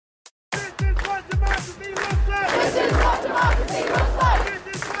This is what democracy looks like.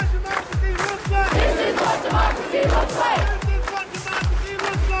 This is what democracy looks like. This is what democracy looks like.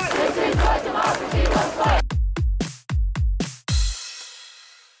 This is what democracy looks like.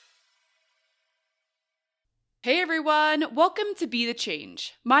 Hey everyone, welcome to Be the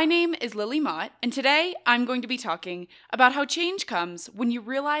Change. My name is Lily Mott, and today I'm going to be talking about how change comes when you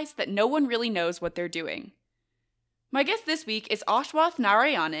realize that no one really knows what they're doing. My guest this week is Ashwath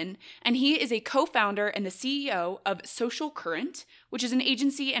Narayanan, and he is a co-founder and the CEO of Social Current, which is an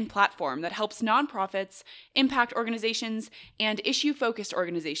agency and platform that helps nonprofits, impact organizations, and issue-focused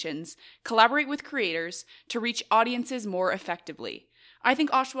organizations collaborate with creators to reach audiences more effectively. I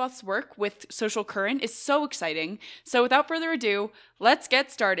think Ashwath's work with Social Current is so exciting, so without further ado, let's get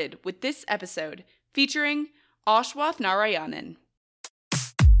started with this episode featuring Ashwath Narayanan.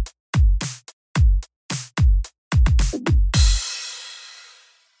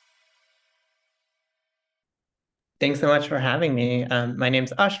 Thanks so much for having me. My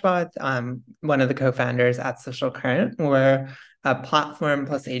name's Ashwath. I'm one of the co-founders at Social Current. We're a platform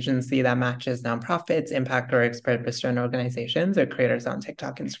plus agency that matches nonprofits, impact or purpose-driven organizations, or creators on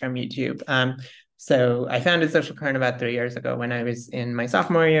TikTok, Instagram, YouTube. So I founded Social Current about 3 years ago when I was in my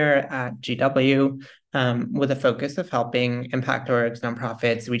sophomore year at GW, with a focus of helping impact orgs,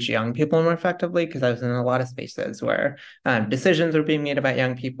 nonprofits reach young people more effectively, because I was in a lot of spaces where decisions were being made about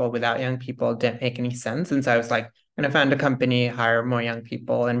young people without young people didn't make any sense. And so I was like, I'm going to found a company, hire more young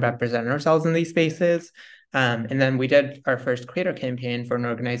people, and represent ourselves in these spaces. And then we did our first creator campaign for an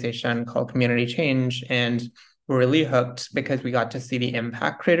organization called Community Change, and we're really hooked because we got to see the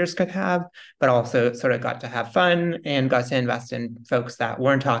impact creators could have, but also sort of got to have fun and got to invest in folks that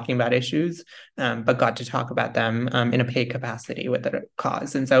weren't talking about issues, but got to talk about them in a paid capacity with a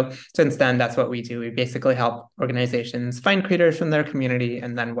cause. And so since then, that's what we do. We basically help organizations find creators from their community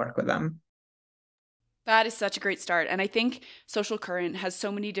and then work with them. That is such a great start, and I think Social Current has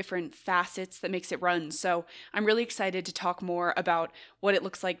so many different facets that makes it run, so I'm really excited to talk more about what it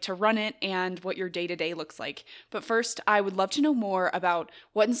looks like to run it and what your day-to-day looks like. But first, I would love to know more about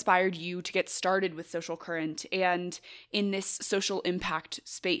what inspired you to get started with Social Current and in this social impact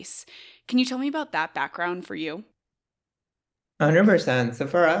space. Can you tell me about that background for you? 100%. So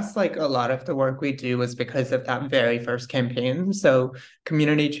for us, like a lot of the work we do was because of that very first campaign. So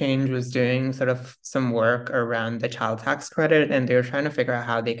Community Change was doing sort of some work around the child tax credit, and they were trying to figure out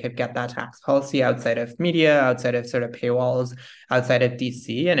how they could get that tax policy outside of media, outside of sort of paywalls, outside of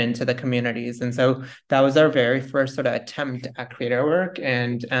DC and into the communities. And so that was our very first sort of attempt at creator work.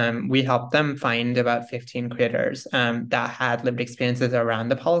 And we helped them find about 15 creators that had lived experiences around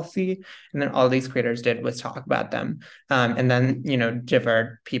the policy. And then all these creators did was talk about them. And then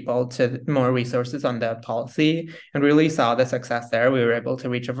divert people to more resources on the policy, and really saw the success there. We were able to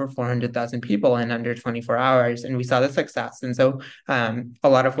reach over 400,000 people in under 24 hours, and we saw the success. And so a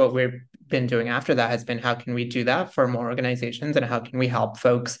lot of what we've been doing after that has been, how can we do that for more organizations, and how can we help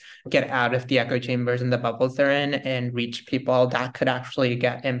folks get out of the echo chambers and the bubbles they're in and reach people that could actually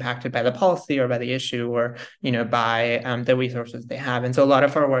get impacted by the policy or by the issue, or by the resources they have. And so a lot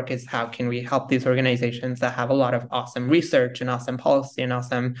of our work is, how can we help these organizations that have a lot of awesome research and awesome policy and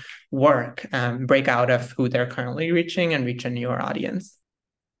awesome work break out of who they're currently reaching and reach a newer audience.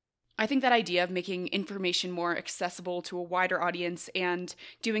 I think that idea of making information more accessible to a wider audience and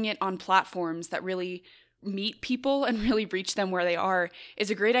doing it on platforms that really meet people and really reach them where they are is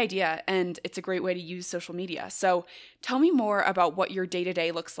a great idea, and it's a great way to use social media. So tell me more about what your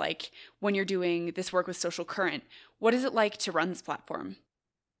day-to-day looks like when you're doing this work with Social Current. What is it like to run this platform?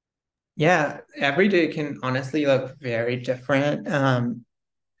 Yeah, every day can honestly look very different.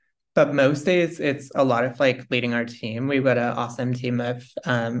 But most days it's a lot of like leading our team. We've got an awesome team of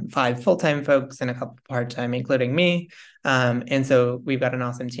 5 full-time folks and a couple part-time, including me. And so we've got an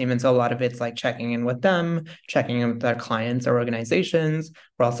awesome team. And so a lot of it's like checking in with them, checking in with their clients or organizations.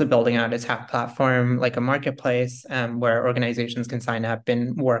 We're also building out a tech platform, like a marketplace, where organizations can sign up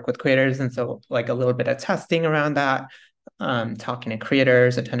and work with creators. And so like a little bit of testing around that. Talking to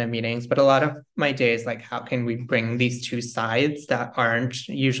creators, a ton of meetings, but a lot of my day is like, how can we bring these two sides that aren't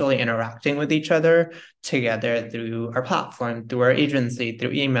usually interacting with each other together through our platform, through our agency,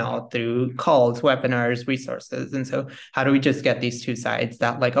 through email, through calls, webinars, resources. And so how do we just get these two sides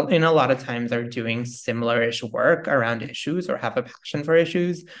that like in a lot of times are doing similar-ish work around issues or have a passion for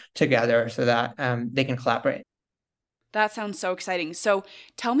issues together so that they can collaborate? That sounds so exciting. So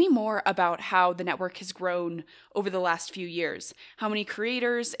tell me more about how the network has grown over the last few years. How many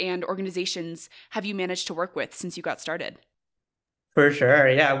creators and organizations have you managed to work with since you got started? For sure.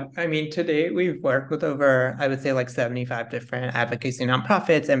 Yeah. I mean, today we've worked with over, I would say, like 75 different advocacy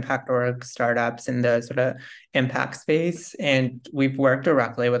nonprofits, impact org, startups in the sort of impact space. And we've worked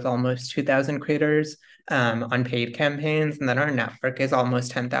directly with almost 2,000 creators on paid campaigns. And then our network is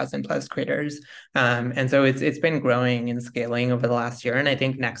almost 10,000 plus creators. And so it's been growing and scaling over the last year. And I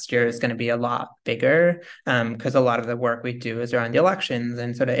think next year is going to be a lot bigger because a lot of the work we do is around the elections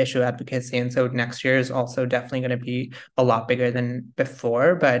and sort of issue advocacy. And so next year is also definitely going to be a lot bigger than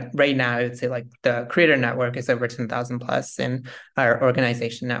before. But right now, I would say like the creator network is over 10,000 plus, and our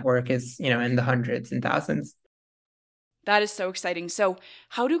organization network is, in the hundreds and thousands. That is so exciting. So,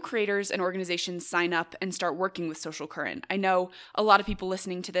 how do creators and organizations sign up and start working with Social Current? I know a lot of people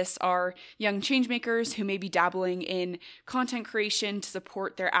listening to this are young changemakers who may be dabbling in content creation to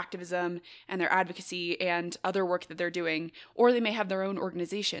support their activism and their advocacy and other work that they're doing, or they may have their own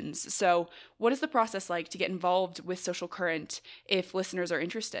organizations. So, what is the process like to get involved with Social Current if listeners are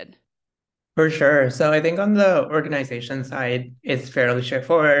interested? For sure. So I think on the organization side, it's fairly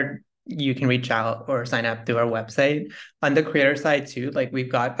straightforward. You can reach out or sign up through our website. On the creator side too, like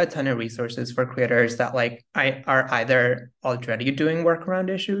we've got a ton of resources for creators that like I are either already doing work around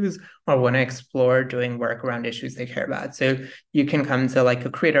issues or want to explore doing work around issues they care about. So you can come to like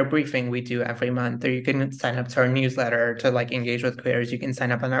a creator briefing we do every month, or you can sign up to our newsletter to like engage with creators. You can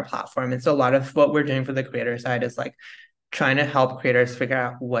sign up on our platform. And so a lot of what we're doing for the creator side is like trying to help creators figure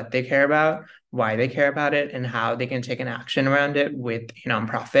out what they care about, why they care about it, and how they can take an action around it with a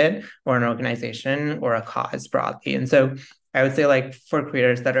nonprofit or an organization or a cause broadly. And so I would say like for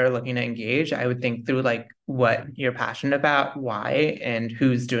creators that are looking to engage, I would think through like what you're passionate about, why, and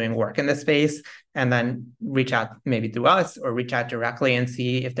who's doing work in the space, and then reach out maybe through us or reach out directly and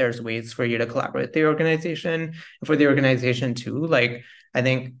see if there's ways for you to collaborate with the organization. And for the organization too, like I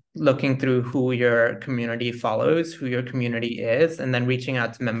think looking through who your community follows, who your community is, and then reaching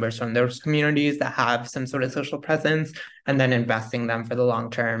out to members from those communities that have some sort of social presence, and then investing them for the long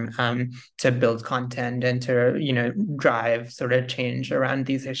term to build content and to, drive sort of change around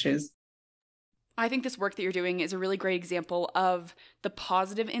these issues. I think this work that you're doing is a really great example of the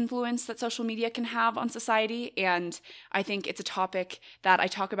positive influence that social media can have on society. And I think it's a topic that I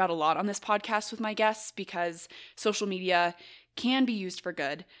talk about a lot on this podcast with my guests because social media can be used for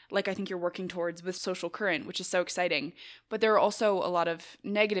good, like I think you're working towards with Social Current, which is so exciting. But there are also a lot of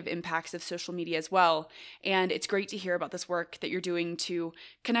negative impacts of social media as well. And it's great to hear about this work that you're doing to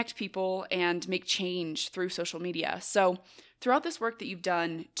connect people and make change through social media. So, throughout this work that you've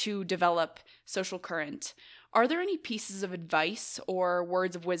done to develop Social Current, are there any pieces of advice or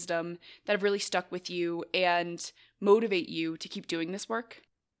words of wisdom that have really stuck with you and motivate you to keep doing this work?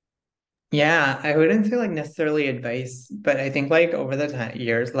 Yeah, I wouldn't say like necessarily advice, but I think like over the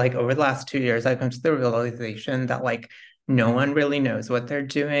years, like over the last 2 years, I've come to the realization that like no one really knows what they're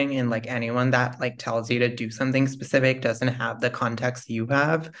doing, and like anyone that like tells you to do something specific doesn't have the context you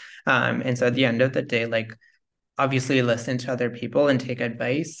have. And so at the end of the day, like obviously listen to other people and take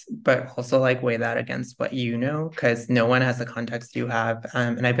advice, but also like weigh that against what you know, because no one has the context you have.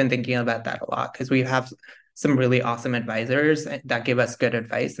 And I've been thinking about that a lot because we have some really awesome advisors that give us good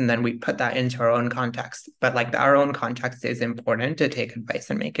advice, and then we put that into our own context. But like our own context is important to take advice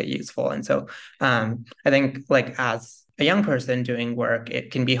and make it useful. And so I think like as a young person doing work,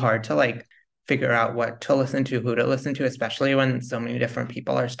 it can be hard to like figure out what to listen to, who to listen to, especially when so many different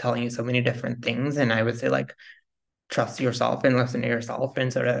people are telling you so many different things. And I would say like trust yourself and listen to yourself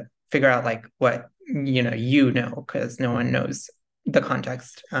and sort of figure out like what because no one knows the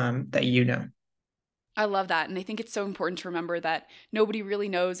context that you know. I love that. And I think it's so important to remember that nobody really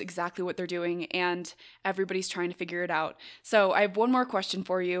knows exactly what they're doing and everybody's trying to figure it out. So I have one more question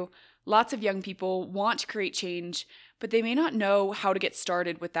for you. Lots of young people want to create change, but they may not know how to get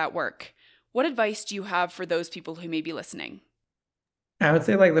started with that work. What advice do you have for those people who may be listening? I would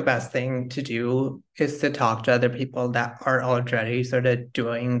say like the best thing to do is to talk to other people that are already sort of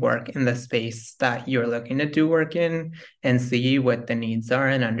doing work in the space that you're looking to do work in, and see what the needs are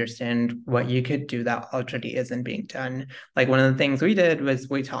and understand what you could do that already isn't being done. Like one of the things we did was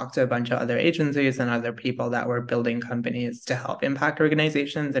we talked to a bunch of other agencies and other people that were building companies to help impact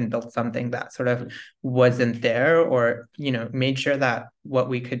organizations and build something that sort of wasn't there, or, made sure that what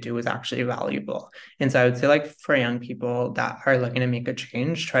we could do was actually valuable. And so I would say like for young people that are looking to make a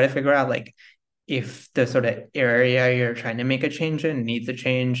change, try to figure out like if the sort of area you're trying to make a change in needs a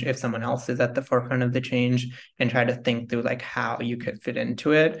change, if someone else is at the forefront of the change, and try to think through like how you could fit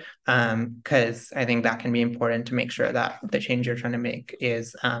into it. Because I think that can be important to make sure that the change you're trying to make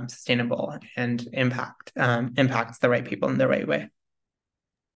is sustainable and impacts the right people in the right way.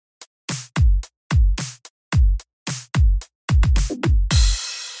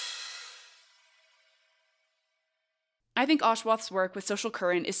 I think Ashwath's work with Social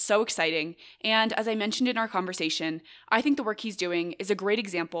Current is so exciting, and as I mentioned in our conversation, I think the work he's doing is a great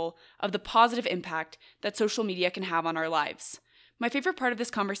example of the positive impact that social media can have on our lives. My favorite part of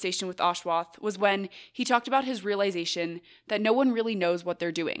this conversation with Ashwath was when he talked about his realization that no one really knows what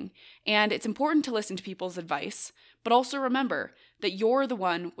they're doing, and it's important to listen to people's advice, but also remember that you're the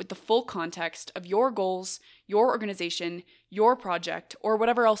one with the full context of your goals, your organization, your project, or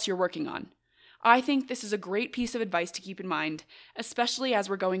whatever else you're working on. I think this is a great piece of advice to keep in mind, especially as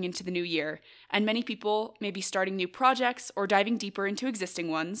we're going into the new year, and many people may be starting new projects or diving deeper into existing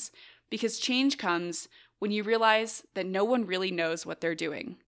ones, because change comes when you realize that no one really knows what they're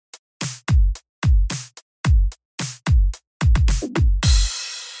doing.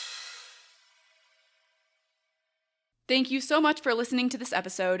 Thank you so much for listening to this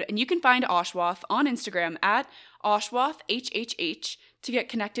episode, and you can find Ashwath on Instagram at AshwathHHH to get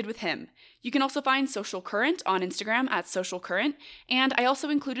connected with him. You can also find Social Current on Instagram at Social Current, and I also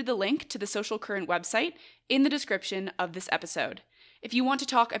included the link to the Social Current website in the description of this episode. If you want to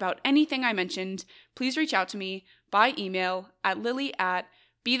talk about anything I mentioned, please reach out to me by email at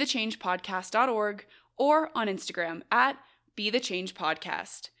lily@bethechangepodcast.org or on Instagram at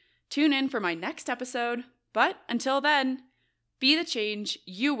bethechangepodcast. Tune in for my next episode, but until then, be the change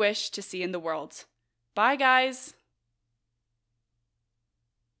you wish to see in the world. Bye, guys!